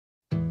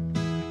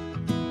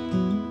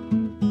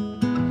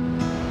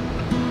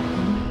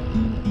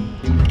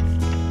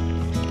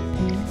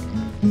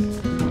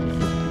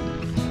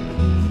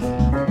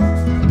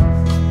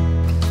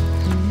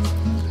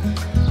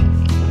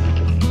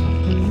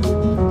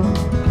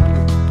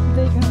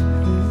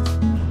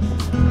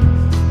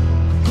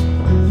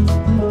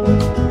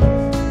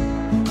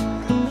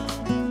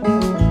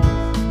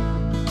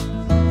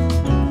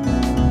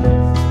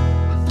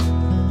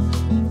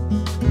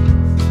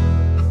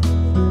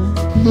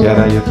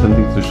Chiara, you have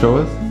something to show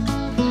us?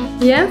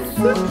 Yes,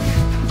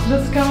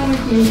 just come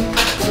with me.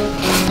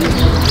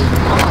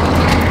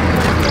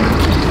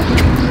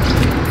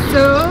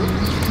 So,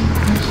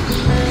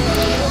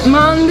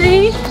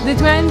 Monday, the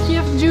 20th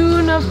of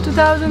June of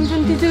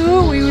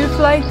 2022, we will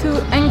fly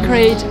to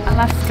Anchorage,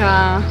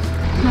 Alaska.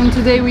 And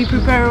today we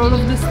prepare all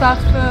of the stuff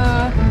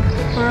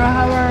for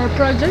our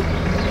project.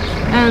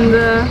 And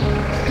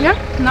yeah,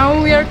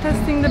 now we are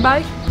testing the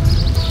bike.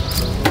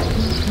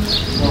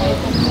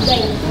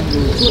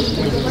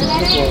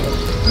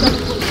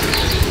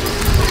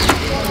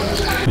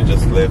 We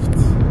just left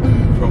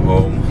from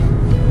home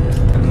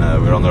and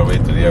we're on our way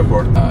to the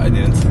airport. I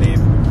didn't sleep,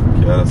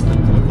 Chiara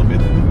slept a little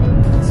bit.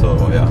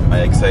 So yeah,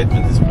 my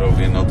excitement is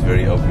probably not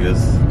very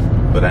obvious,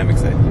 but I'm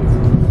excited.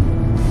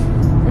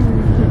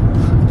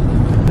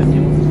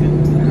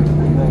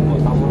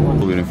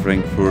 We're in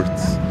Frankfurt.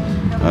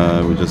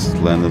 We just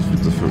landed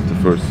with the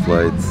first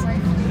flight,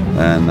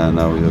 and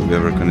now we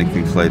have a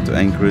connecting flight to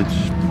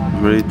Anchorage.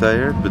 Very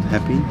tired but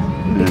happy.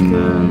 And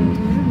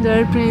the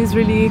airplane is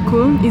really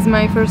cool. It's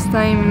my first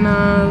time in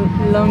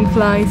a long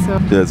flight, so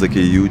yeah, it's like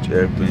a huge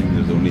airplane.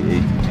 There's only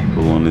 8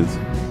 people on it.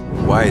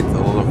 White, a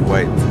lot of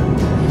white,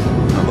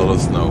 a lot of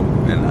snow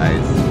and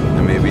ice,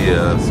 and maybe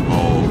a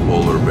small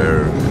polar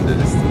bear in the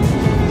distance.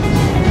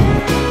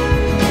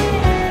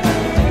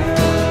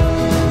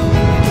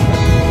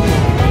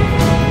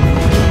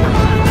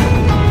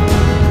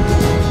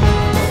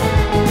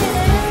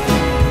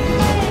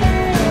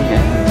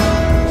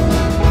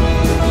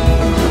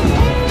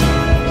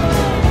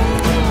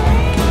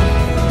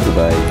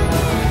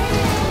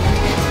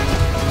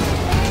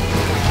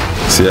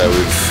 So yeah,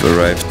 we've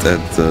arrived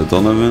at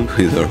Donovan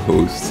with our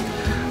host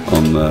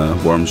on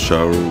Warm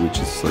Shower, which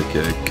is like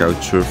a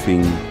couch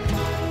surfing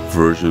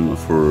version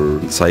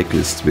for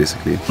cyclists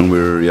basically. And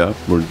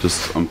we're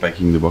just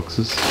unpacking the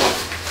boxes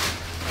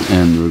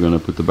and we're gonna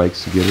put the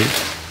bikes together.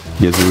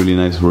 He has a really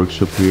nice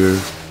workshop here,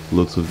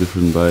 lots of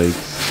different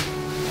bikes.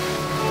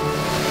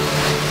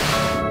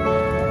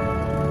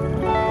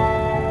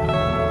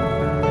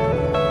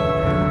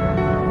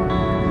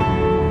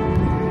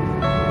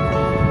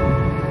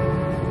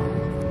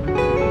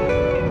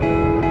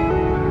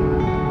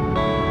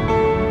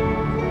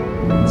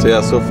 So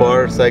yeah, so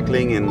far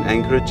cycling in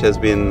Anchorage has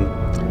been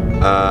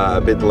a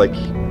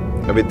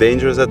bit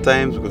dangerous at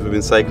times because we've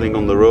been cycling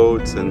on the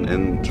roads and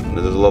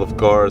there's a lot of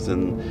cars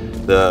and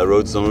the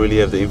roads don't really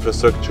have the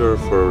infrastructure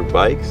for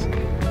bikes.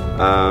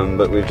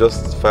 But we've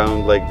just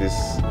found like this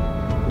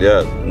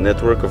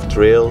network of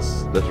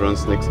trails that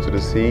runs next to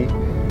the sea,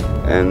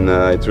 and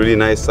it's really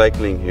nice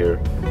cycling here.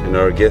 And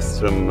our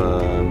guest from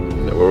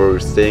where we're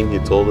staying, he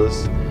told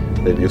us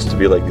there used to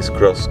be like these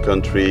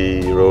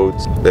cross-country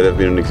roads that have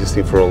been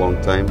existing for a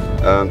long time.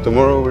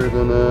 Tomorrow we're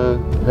gonna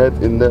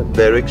head in that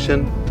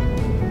direction,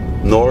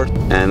 north,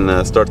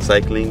 and start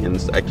cycling and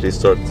actually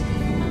start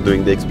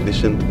doing the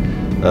expedition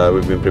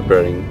we've been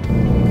preparing.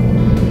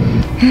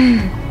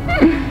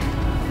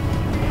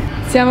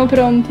 Siamo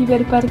pronti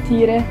per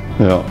partire.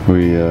 Yeah,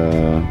 we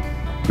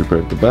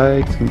prepared the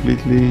bikes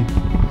completely.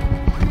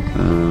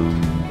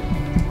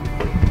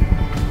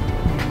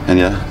 And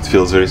yeah, it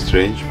feels very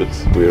strange, but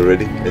we're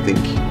ready, I think.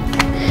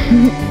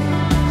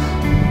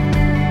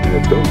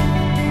 Let's go.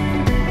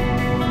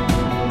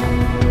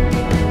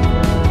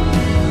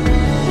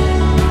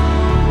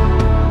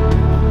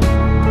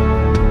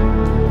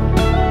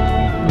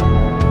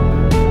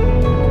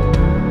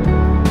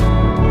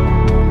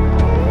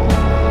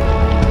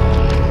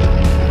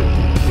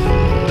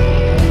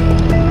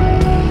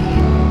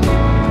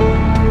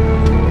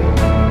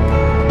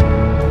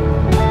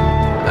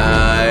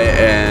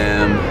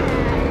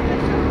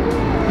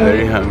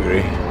 Very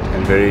hungry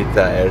and very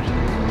tired,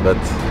 but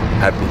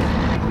happy.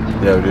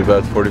 Yeah, we did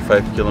about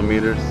 45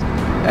 kilometers,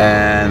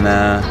 and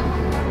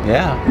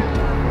yeah,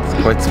 it's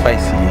quite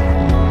spicy.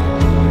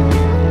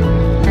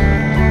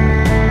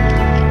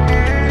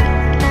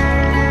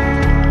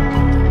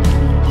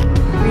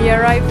 We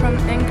arrived from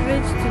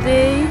Anchorage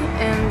today,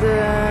 and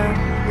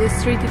the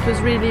street, it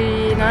was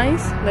really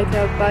nice, like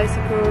a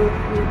bicycle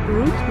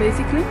route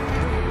basically,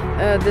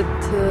 that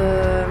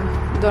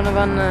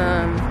Donovan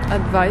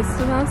advised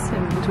to us,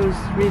 and it was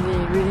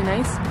really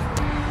nice.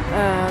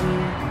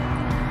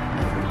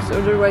 So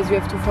otherwise we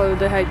have to follow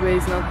the highway,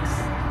 it's not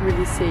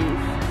really safe.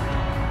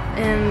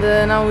 And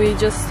now we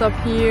just stop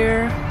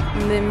here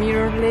in the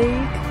Mirror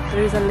Lake.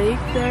 There is a lake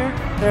there.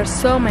 There are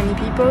so many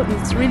people.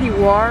 It's really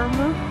warm,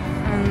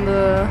 and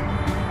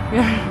we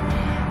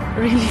are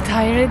really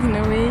tired in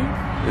a way.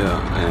 Yeah,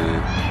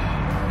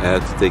 I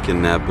had to take a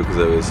nap because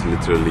I was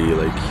literally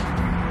like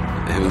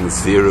having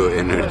zero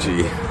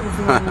energy.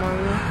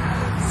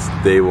 It's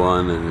day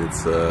one, and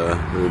it's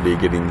really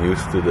getting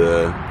used to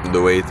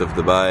the weight of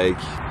the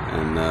bike,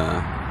 and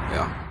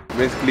yeah.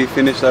 Basically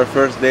finished our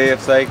first day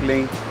of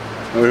cycling.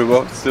 We were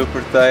both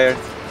super tired.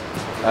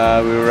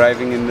 We were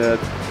arriving in the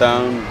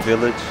town,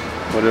 village,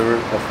 whatever,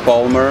 of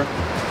Palmer.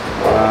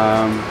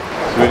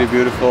 It's really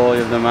beautiful.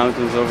 You have the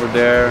mountains over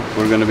there.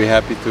 We're gonna be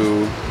happy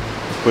to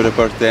put up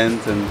our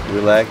tent and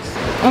relax.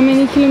 How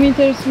many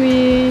kilometers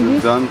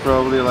We've done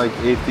probably like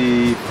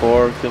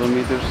 84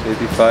 kilometers,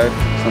 85,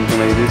 something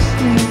like this.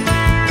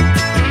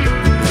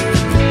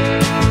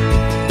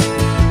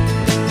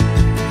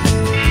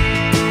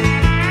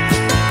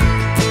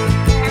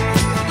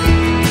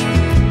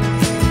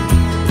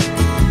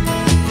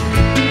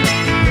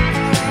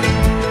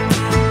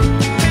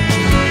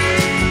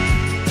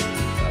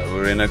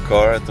 We're in a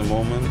car at the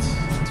moment.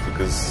 It's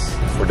because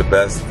for the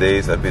past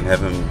days I've been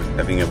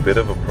having a bit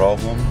of a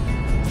problem.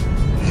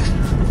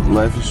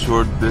 Life is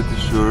short, death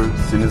is sure,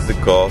 sin is the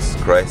cause,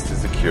 Christ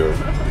is the cure.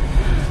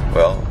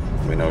 Well,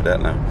 we know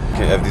that now.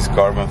 Okay, I have these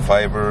carbon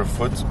fiber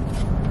foot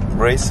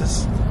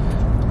braces,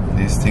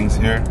 these things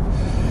here.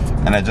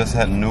 And I just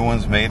had new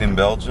ones made in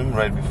Belgium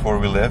right before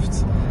we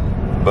left.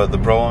 But the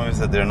problem is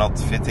that they're not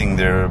fitting,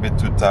 they're a bit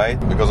too tight.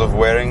 Because of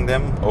wearing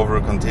them over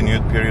a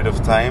continued period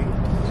of time,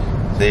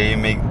 they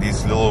make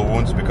these little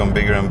wounds become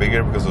bigger and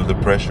bigger because of the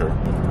pressure.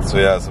 So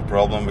yeah, it's a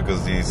problem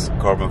because these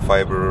carbon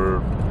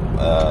fiber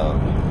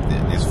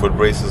these foot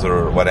braces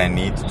are what I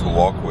need to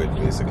walk with,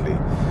 basically.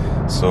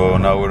 So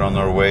now we're on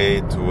our way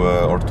to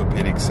an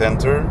orthopedic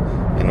center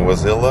in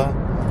Wasilla,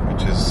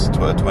 which is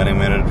a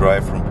 20-minute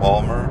drive from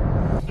Palmer.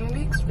 Can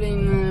you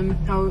explain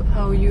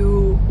how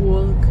you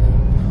walk?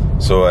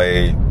 So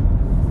I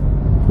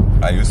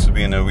used to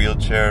be in a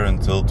wheelchair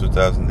until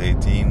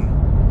 2018,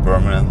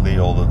 permanently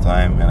all the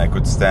time, and I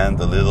could stand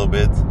a little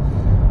bit.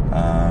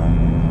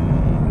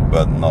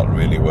 But not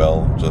really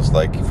well, just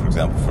like, for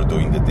example, for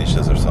doing the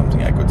dishes or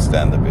something, I could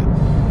stand a bit.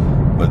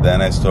 But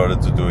then I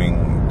started to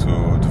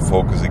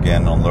focus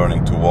again on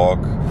learning to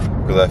walk,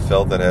 because I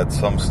felt that I had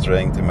some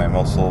strength in my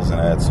muscles and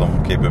I had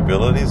some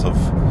capabilities of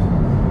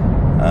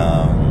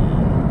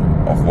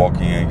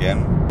walking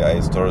again. I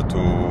started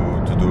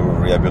to do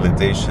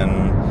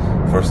rehabilitation,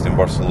 first in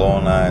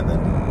Barcelona and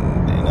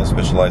then in a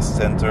specialized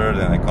center,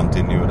 then I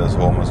continued at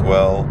home as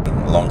well.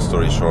 Long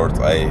story short,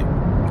 I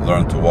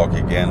learned to walk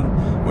again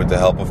with the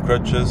help of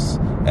crutches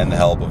and the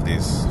help of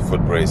these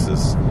foot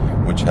braces,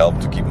 which help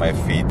to keep my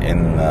feet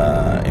in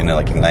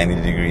like a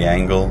 90-degree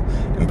angle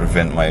and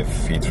prevent my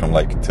feet from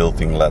like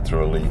tilting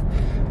laterally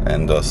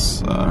and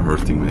thus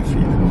hurting my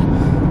feet.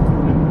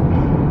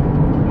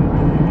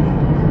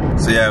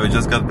 So yeah, we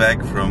just got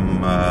back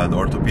from the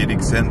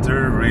orthopedic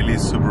center. Really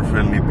super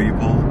friendly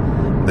people.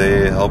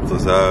 They helped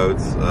us out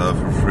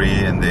for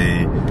free, and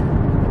they,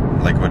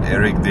 like what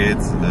Eric did,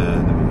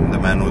 the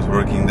man who was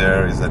working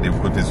there, is that he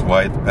put this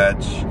white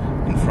patch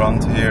in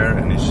front here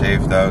and he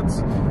shaved out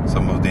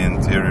some of the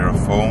interior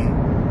foam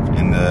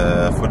in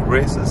the foot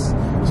braces.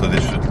 So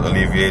this should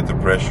alleviate the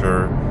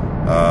pressure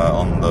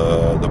on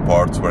the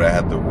parts where I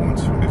had the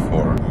wounds from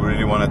before. We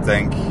really want to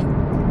thank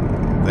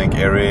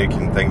Eric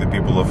and thank the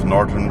people of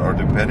Northern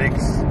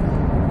Orthopedics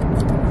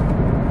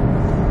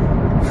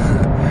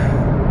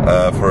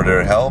for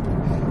their help.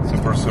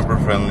 Super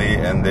friendly,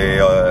 and they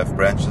have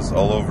branches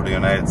all over the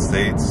United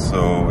States,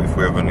 so if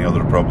we have any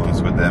other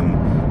problems with them,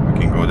 we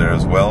can go there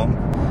as well.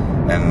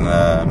 And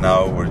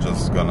now we're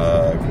just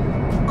gonna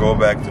go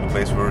back to the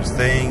place where we're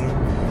staying,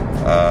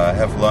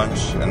 have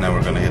lunch, and then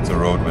we're gonna hit the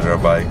road with our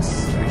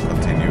bikes and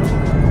continue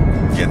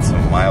get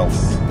some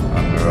miles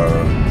under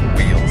our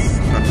wheels,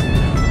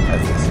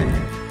 as they say.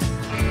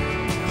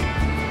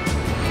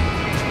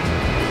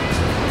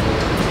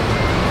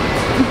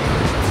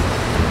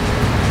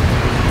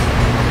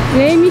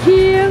 Hey,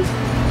 Michiel!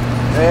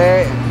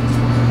 Hey!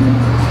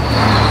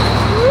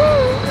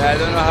 I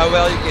don't know how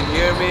well you can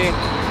hear me.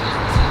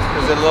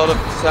 There's a lot of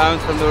sound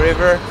from the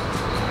river.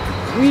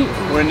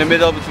 We're in the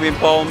middle between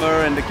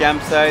Palmer and the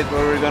campsite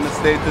where we're gonna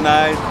stay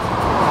tonight.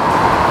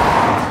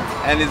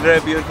 And it's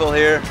very beautiful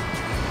here.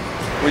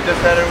 We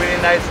just had a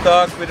really nice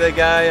talk with a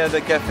guy at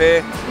the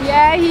cafe.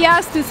 Yeah, he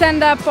asked to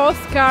send a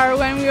postcard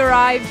when we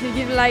arrived. He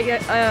gave like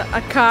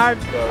a card,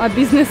 a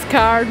business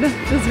card.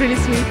 It was really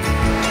sweet.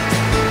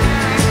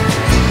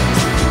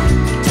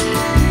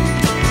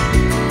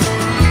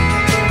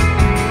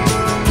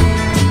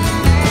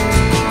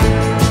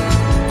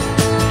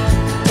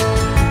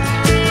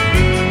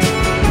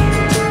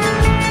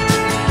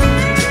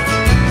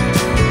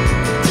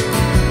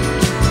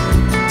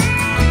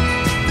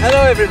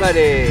 Hello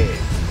everybody!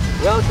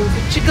 Welcome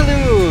to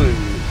Chicaloon!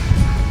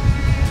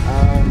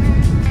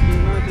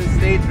 King Mountain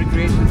State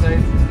Recreation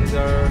Site is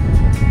our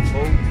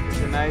home for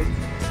tonight.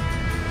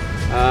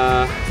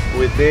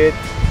 We did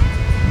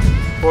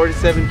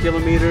 47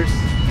 kilometers,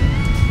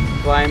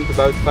 climbed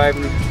about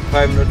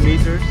 500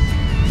 meters.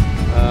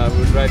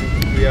 We're driving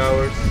for 3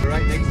 hours. We're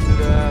right next to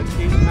the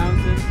King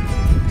Mountain.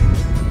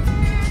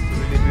 It's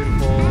really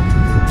beautiful.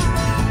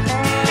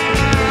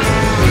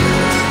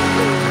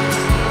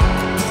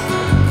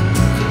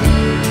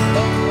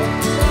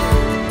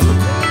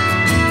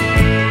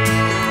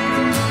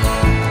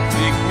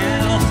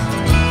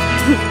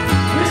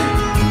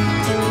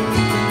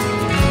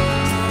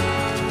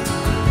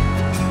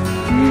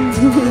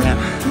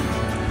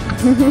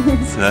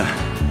 It's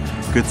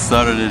a good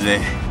start of the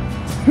day.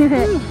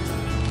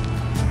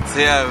 So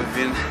yeah, we've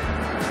been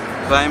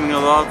climbing a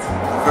lot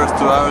the first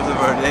 2 hours of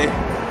our day.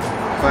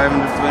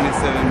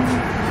 527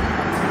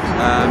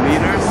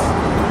 meters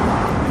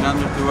in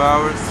under 2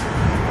 hours.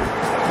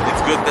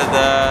 It's good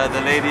that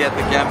the lady at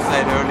the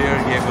campsite earlier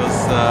gave us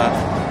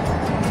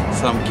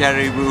some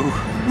caribou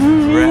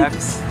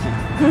wraps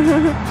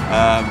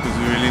because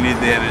we really need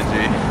the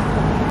energy.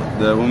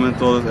 The woman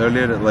told us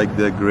earlier that like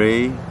the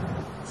gray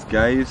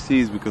sky you see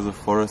is because of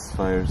forest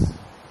fires,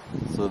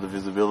 so the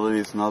visibility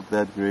is not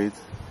that great.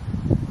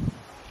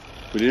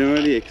 We didn't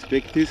really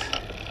expect this,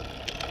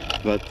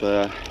 but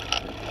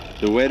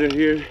the weather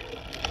here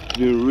has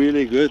been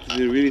really good. It's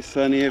been really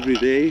sunny every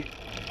day,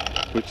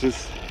 which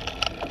is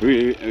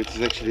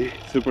actually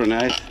super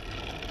nice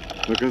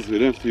because we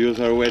don't have to use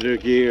our weather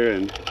gear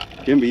and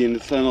can be in the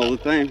sun all the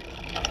time.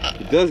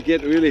 It does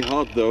get really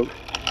hot though,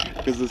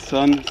 because the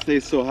sun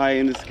stays so high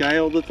in the sky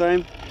all the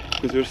time,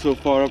 because we're so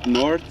far up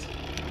north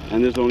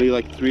and there's only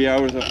like 3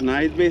 hours of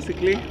night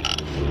basically.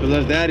 But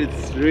after that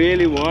it's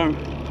really warm,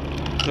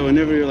 so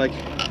whenever you're like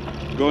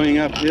going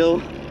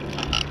uphill,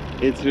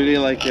 it's really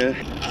like a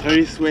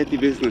very sweaty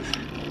business.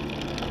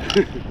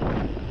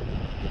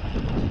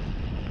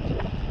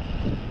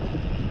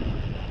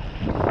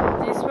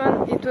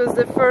 It was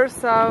the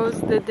first house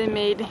that they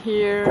made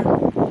here,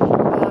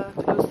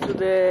 close to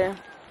the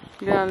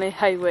Grand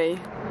Highway.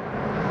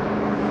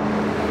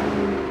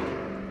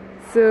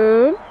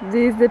 So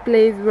this is the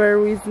place where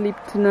we sleep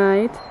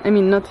tonight. I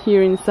mean, not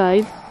here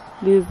inside.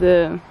 This is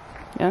the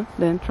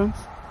entrance.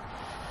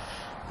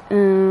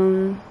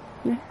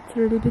 Yeah, it's a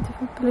really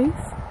beautiful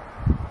place.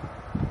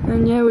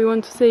 And yeah, we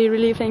want to say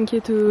really thank you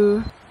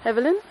to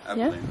Evelyn.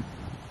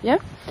 Yeah.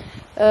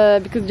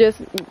 Because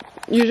just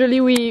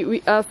usually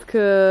we ask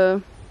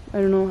I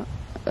don't know,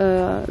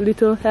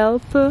 little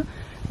help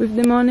with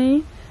the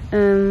money,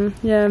 and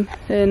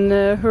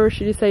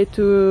she decided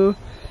to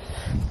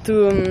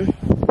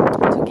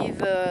give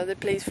the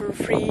place for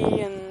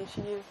free, and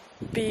she gave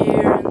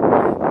beer, and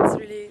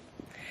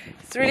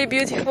it's really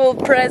beautiful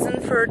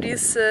present for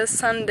this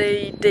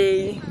Sunday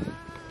day.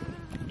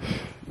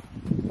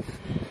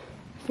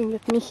 I think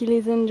that Michiel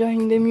is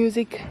enjoying the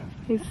music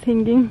he's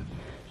singing.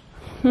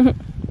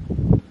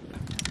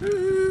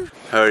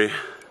 How are you?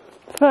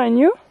 Fine,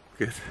 you?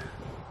 Good.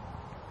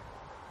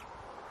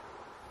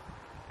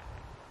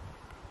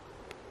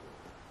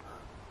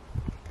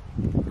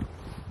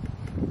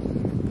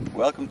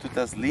 Welcome to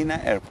Taslina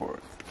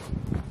Airport.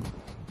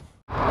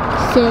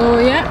 So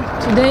yeah,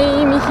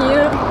 today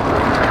Michiel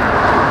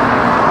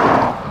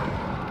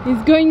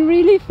is going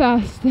really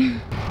fast.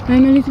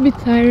 I'm a little bit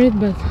tired,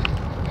 but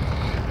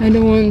I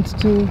don't want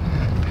to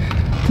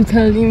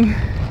tell him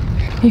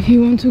if he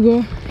wants to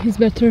go. It's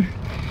better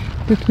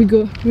that we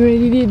go. We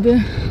already did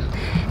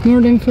more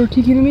than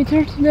 40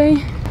 kilometers today,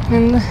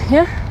 and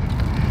yeah,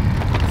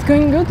 it's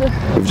going good.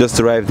 We've just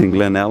arrived in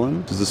Glen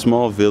Allen. It's a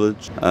small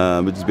village,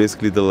 which is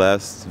basically the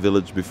last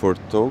village before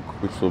Toke,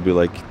 which will be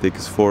like take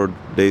us 4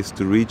 days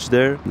to reach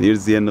there.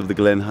 Here's the end of the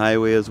Glen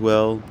Highway as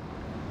well.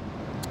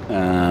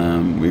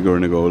 We're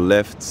going to go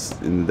left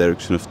in the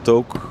direction of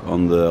Toke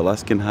on the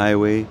Alaskan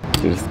Highway.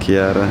 Here's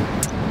Chiara.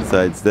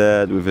 Besides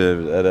that, we've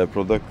had a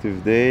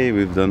productive day.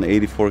 We've done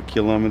 84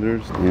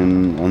 kilometers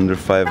in under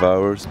 5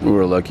 hours. We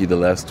were lucky the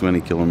last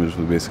 20 kilometers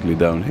were basically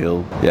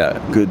downhill. Yeah,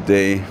 good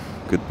day,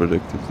 good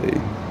productive day.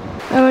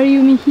 How are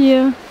you,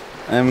 Michiel?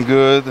 I'm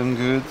good, I'm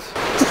good.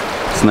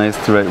 It's nice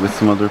to ride with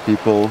some other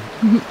people.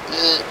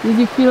 Did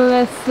you feel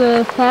less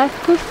fat?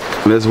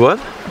 Less what?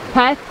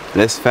 Fat?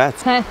 Less fat?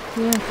 Fat,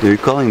 yeah. You're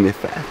calling me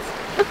fat?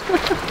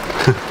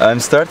 I'm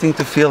starting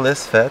to feel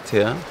less fat,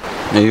 yeah.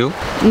 Are you?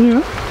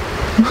 Yeah.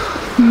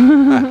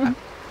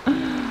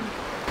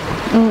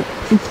 Oh,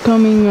 it's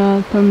coming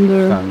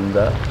thunder.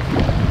 Thunder.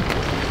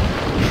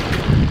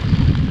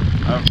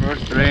 Our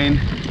first rain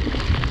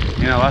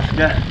in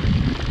Alaska.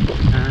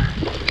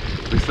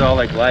 We saw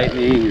like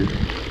lightning and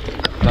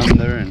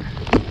thunder and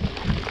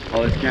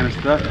all this kind of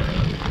stuff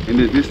in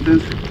the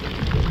distance.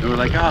 And we're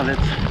like, oh,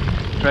 let's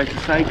try to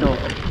cycle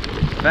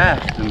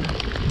fast and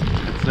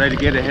let's try to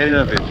get ahead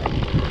of it.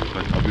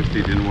 But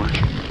obviously it didn't work.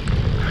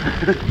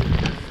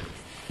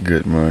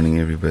 Good morning,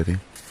 everybody.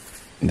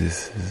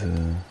 This is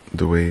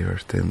the way our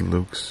tent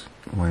looks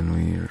when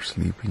we are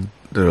sleeping.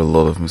 There are a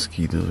lot of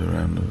mosquitoes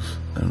around us.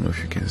 I don't know if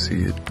you can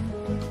see it.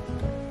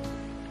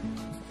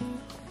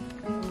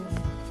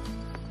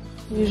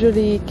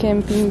 Usually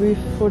camping with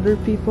other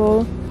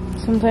people,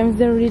 sometimes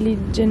they're really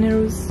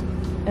generous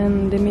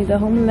and they made a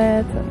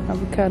omelette,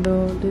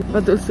 avocado,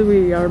 but also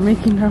we are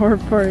making our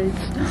porridge.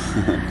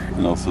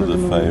 And also the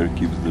fire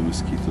keeps the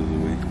mosquitoes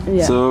away.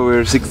 Yeah. So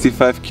we're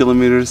 65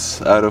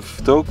 kilometers out of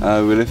Toke.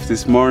 We left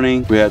this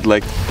morning. We had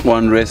like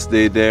one rest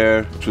day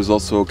there, which was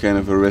also kind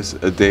of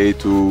a day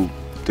to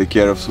take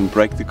care of some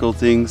practical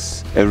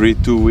things. Every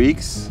 2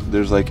 weeks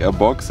there's like a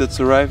box that's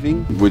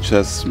arriving, which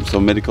has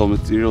some medical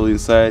material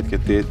inside,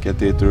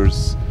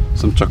 catheters,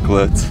 some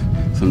chocolate,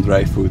 some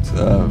dry food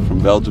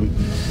from Belgium.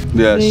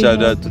 Yeah,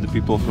 shout out to the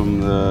people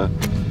from the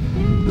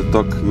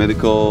Toke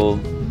Medical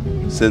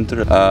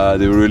Center.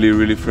 They were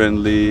really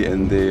friendly,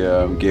 and they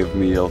gave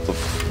me a lot of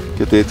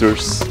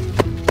catheters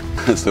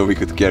so we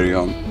could carry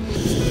on.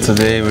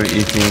 Today we're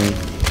eating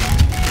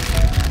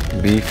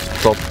beef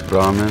top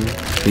ramen,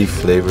 beef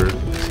flavor,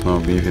 there's no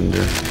beef in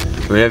there.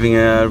 We're having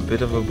a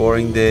bit of a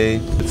boring day.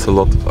 It's a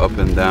lot of up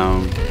and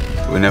down.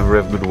 We never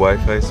have good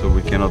Wi-Fi, so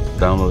we cannot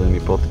download any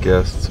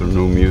podcasts or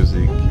new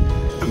music.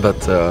 But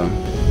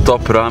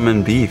top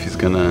ramen beef is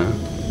gonna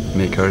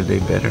make our day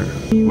better.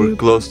 We're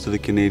close to the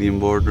Canadian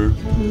border.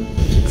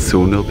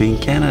 Soon we'll be in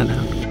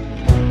Canada.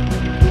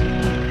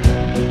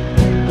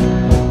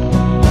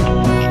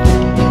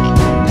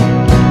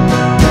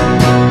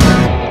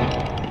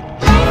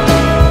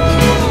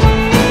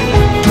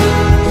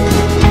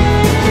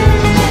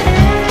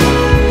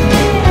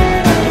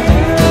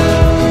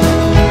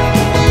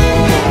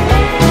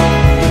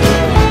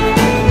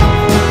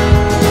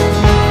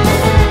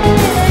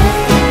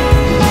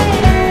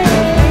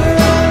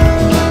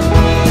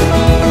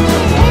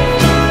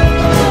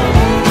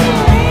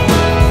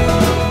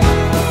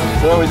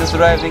 We just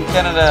arrived in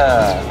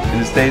Canada, in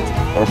the state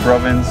or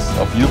province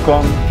of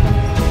Yukon,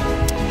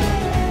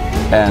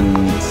 and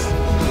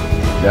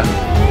yeah,